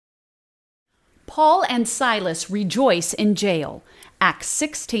Paul and Silas rejoice in jail. Acts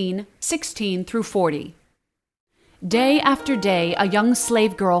 16:16 through 40. Day after day, a young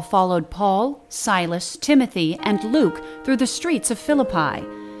slave girl followed Paul, Silas, Timothy, and Luke through the streets of Philippi.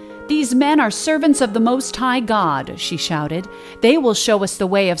 "These men are servants of the Most High God," she shouted. "They will show us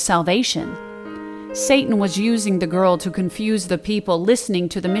the way of salvation." Satan was using the girl to confuse the people listening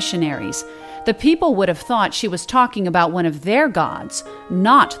to the missionaries. The people would have thought she was talking about one of their gods,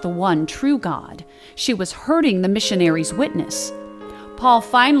 not the one true God. She was hurting the missionaries' witness. Paul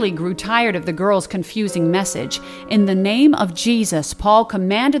finally grew tired of the girl's confusing message. In the name of Jesus, Paul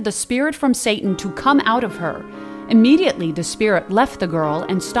commanded the spirit from Satan to come out of her. Immediately, the spirit left the girl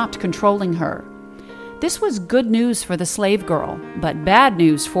and stopped controlling her. This was good news for the slave girl, but bad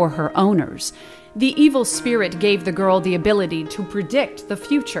news for her owners. The evil spirit gave the girl the ability to predict the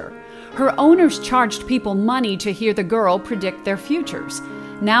future. Her owners charged people money to hear the girl predict their futures.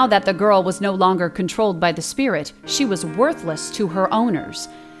 Now that the girl was no longer controlled by the spirit, she was worthless to her owners.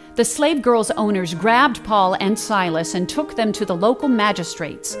 The slave girl's owners grabbed Paul and Silas and took them to the local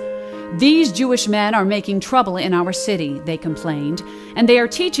magistrates. "These Jewish men are making trouble in our city," they complained, "and they are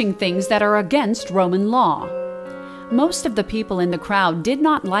teaching things that are against Roman law." Most of the people in the crowd did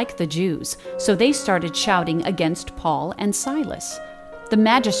not like the Jews, so they started shouting against Paul and Silas. The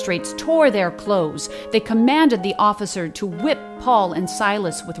magistrates tore their clothes. They commanded the officer to whip Paul and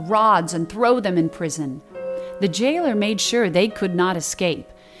Silas with rods and throw them in prison. The jailer made sure they could not escape.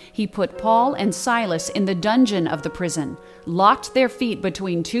 He put Paul and Silas in the dungeon of the prison, locked their feet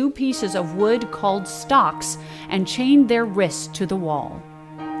between two pieces of wood called stocks, and chained their wrists to the wall.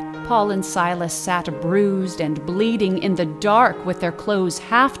 Paul and Silas sat bruised and bleeding in the dark with their clothes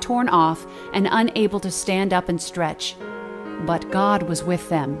half torn off and unable to stand up and stretch. But God was with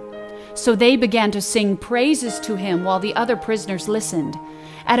them. So they began to sing praises to him while the other prisoners listened.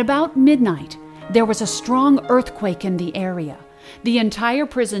 At about midnight, there was a strong earthquake in the area. The entire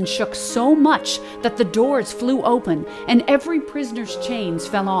prison shook so much that the doors flew open and every prisoner's chains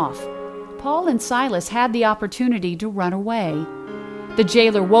fell off. Paul and Silas had the opportunity to run away. The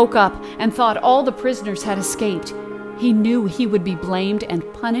jailer woke up and thought all the prisoners had escaped. He knew he would be blamed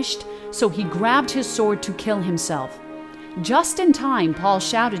and punished, so he grabbed his sword to kill himself. Just in time, Paul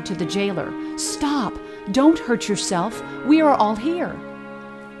shouted to the jailer, "Stop! Don't hurt yourself. We are all here."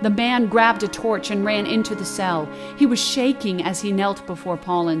 The man grabbed a torch and ran into the cell. He was shaking as he knelt before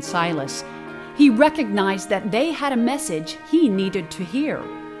Paul and Silas. He recognized that they had a message he needed to hear.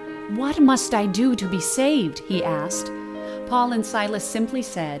 "What must I do to be saved?" he asked. Paul and Silas simply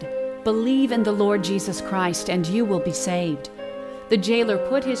said, "Believe in the Lord Jesus Christ and you will be saved." The jailer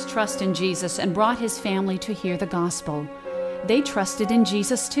put his trust in Jesus and brought his family to hear the gospel. They trusted in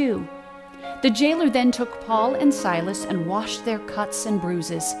Jesus too. The jailer then took Paul and Silas and washed their cuts and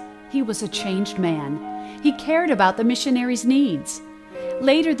bruises. He was a changed man. He cared about the missionaries' needs.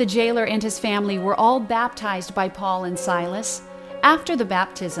 Later, the jailer and his family were all baptized by Paul and Silas. After the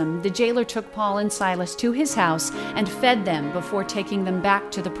baptism, the jailer took Paul and Silas to his house and fed them before taking them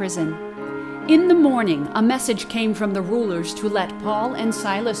back to the prison. In the morning, a message came from the rulers to let Paul and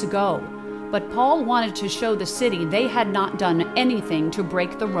Silas go. But Paul wanted to show the city they had not done anything to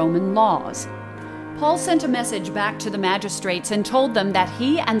break the Roman laws. Paul sent a message back to the magistrates and told them that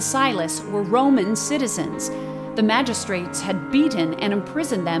he and Silas were Roman citizens. The magistrates had beaten and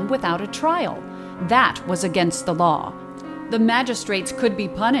imprisoned them without a trial. That was against the law. The magistrates could be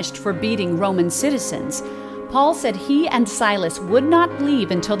punished for beating Roman citizens. Paul said he and Silas would not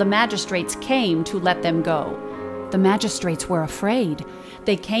leave until the magistrates came to let them go. The magistrates were afraid.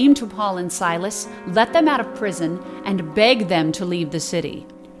 They came to Paul and Silas, let them out of prison, and begged them to leave the city.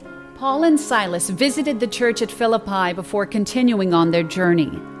 Paul and Silas visited the church at Philippi before continuing on their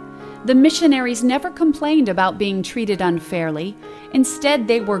journey. The missionaries never complained about being treated unfairly. Instead,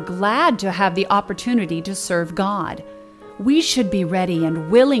 they were glad to have the opportunity to serve God. We should be ready and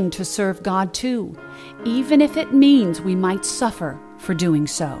willing to serve God too, even if it means we might suffer for doing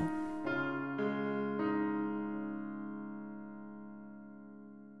so.